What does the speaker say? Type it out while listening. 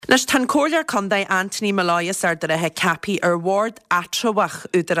Nes tan cóir condai Anthony Malaya sardar he capi ward atrawach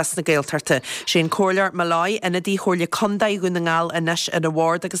udaras na gaeltarte. Sin cóir Malaya ina di chóirle condai gunangal inis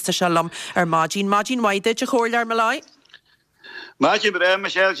ward agus ta shalom Majin. Majin waide je cóir Malaya? Majin bre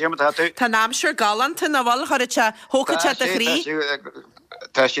Michelle Jim tatu. Tá nám sure galant na wal choricha hócacha de chrí.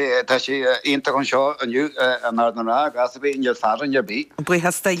 Tashi intakon seo aniu an ardna gas be in your father in your be. Bui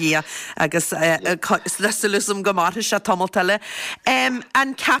hasta ia agus lesulusum gomata sha tomoltale.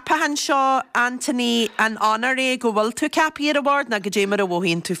 An capa han seo Anthony an honorary go wal tu capi award na gajema a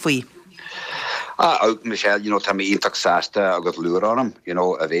wohin tu fui. Michelle, tami intak sasta agus lure on him,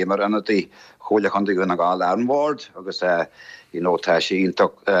 a vemer anati chola kondi gona gal award agus tashi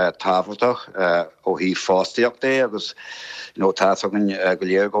intak tafeltach o hi fastiak de agus tasagan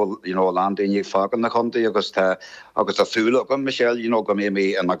galiego land in you fagan na kondi agus a fula gun Michelle, go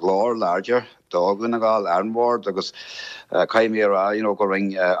me an a glor larger dog gona gal award agus Kaimira, go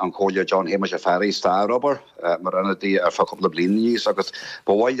ring an Collier John Hamish a ferry star rubber, Maranati for a couple of blinis, agus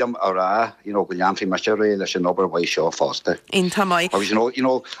Boyam Ara, go Yanfi Mashere, the Shinober way show faster. In Tamai.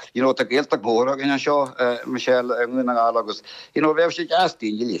 The Gelta Gora in a show, Michelle, Agus, where she just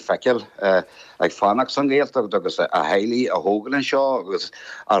in Yili Fekel, like Fanax on Gelta, agus a Hailey, a Hogan show, agus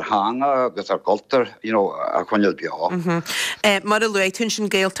our hanger, agus our culture, a Quanyal Bio. Maralu Tunsion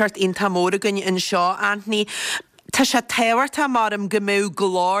Geltart in Tamorigan in Shaw, Anthony. Tá sé téhairta marm gomú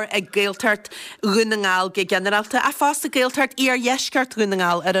glór ag gaeltart runangal ge generalta a fásta gaeltart ar yeisgart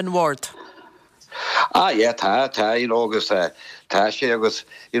runangal an ward. Yeah, agus tá sé agus,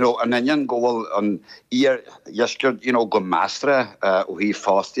 an anion gohfuil an ar yeisgart, go mastra ó hí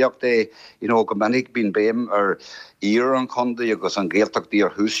fástiach de, go manig bín béim ar an condi agus an gaeltach di ar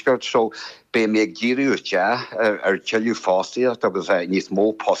húsgart, so be meg gíriú ar tillú fástiach agus nís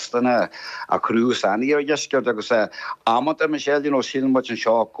mó postana a cruús ani ar yeisgart agus amata Michelle, síl much an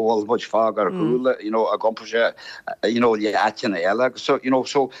seo cóil much fag ar húla, a gompa sé, le atin eile, so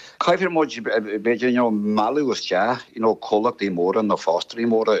caifir much beidir, malú is cólach di móra na fástarí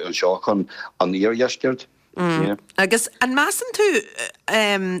móra an seo chun an ar yeisgart. Agus an masan tú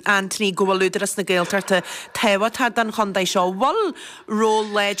Anthony gohfuilúdras na gaeltarte tewatad an chondai seo wal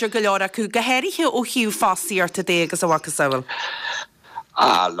ról leidir go leor acu gohéirithe ó hiú fásaíarta dé agus a wachas saoil.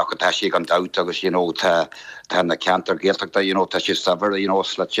 Look at she gone out agus ta na canter gaeltach ta she saver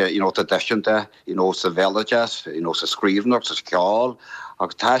slat ta deshanta sa villages sa scrivenach sa skall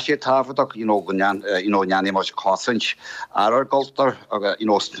ag ta she tafadach gunyan nyani much cosinch ar gulter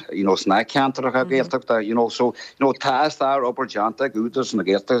sna canter ag gaeltach so ta star upper janta gudas na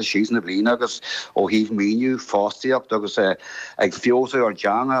gaeltach she's na blina agus o hiv menu fastiach agus ag fiosa or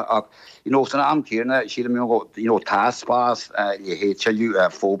janga ag san am kierna she go ta spas you hate you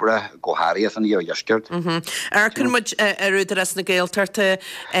fobra go harias an your yeskirt Erken much ruderas na gaeltarte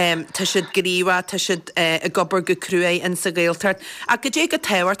ta should gríwa ta should a gobber go crué in sa gaeltart a go je go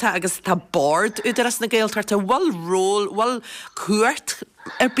tewarta agus ta board ruderas na gaeltarte wal roll wal cuart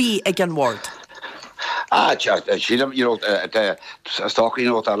bí again ward Sheelam, stalking,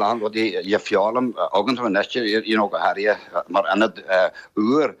 the land, what the Yafialam, Ogan, Nestor, go Harrier, mar anad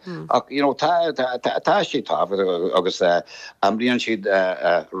Ur, Tashi Tav, August Ambrian she'd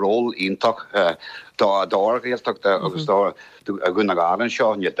roll in talk, door, talk, August door. A gunna garden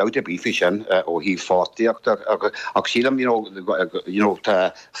show and you doubt a beefish or he fought the Oxylum,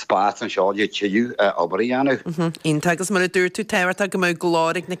 ta spats and shaw you Obriano. In Tagus Maradur to Terra Gamo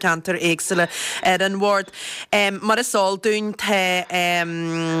Glorik na Canter Excella Eden Ward. Marisol doing te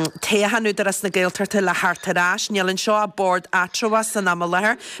Hanuderas na Gaelter to La Hartarash, Nilan Shaw board Atrawas and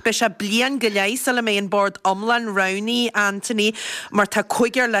Amalaher, Besha Blian Galay Salamain board Umlan Rowney, Anthony, Marta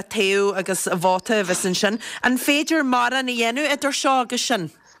Quigger Lateo agus Vota Vissinshan, and Fager Mara Yenu at their shaw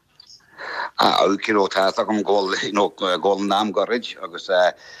gashin. Tasagum Golden Nam Gorridge, August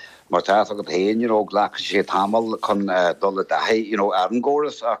Martasag Pain, Glack Shet Hamal, Con Dollar Dahe, Aaron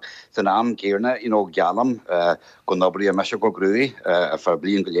Goris, the Nam Kirna, Gallam, Gonobria Meshago Grui, for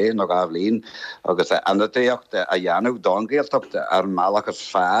Blean Gale, Nogavlin, August Andateok, the Ayanu, Dongale, up the Armalakas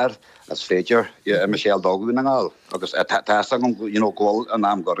Fire, as Fager, Michelle Dogwin and all. August Tasagum, Gol and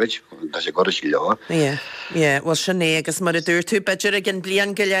Nam Gorridge, does a Gorridge Law. Yeah, well, Shanae, agus Maradur to Badger again,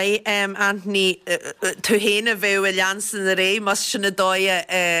 Blean Gale, Anthony, to Hena Vau Jansen the Ray, must Shanadoya,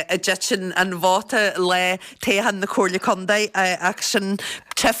 a jetchin and Vota le Tehan the Corley Condai, action.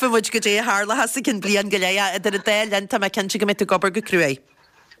 Cheffa which good Harla has a can Blean Galea at the day, then Tama can she commit to Gobber Cruay.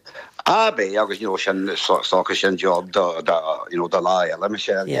 Be agus sin socha sin job the lie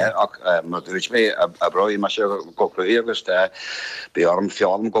Michelle Madrid me a broi mas go agus be arm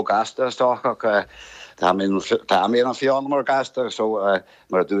fialm go gasta stoch Tá mé an fián mar gasiste so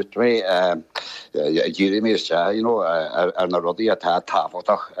mar dút mé ddíri mé ar na rodí a tá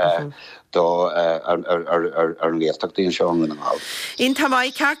táfach dó ar léachtaí an seán an á. In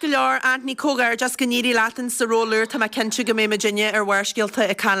tamáid cear go leor Anthony Cogar just go níí leatan sa róir tá cinú go mé Virginia ar bhhaircíalta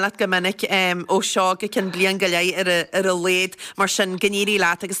a canlaat go minic ó seo go cin blian go lé ar a léad mar sin gníí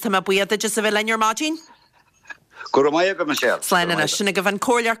leat agus tá buiad just a bheith lear mágin? Go mai go me sé. Sleine sinna go bhain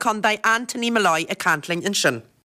cóir chundaid Anthony Malloy a Cantling in sin.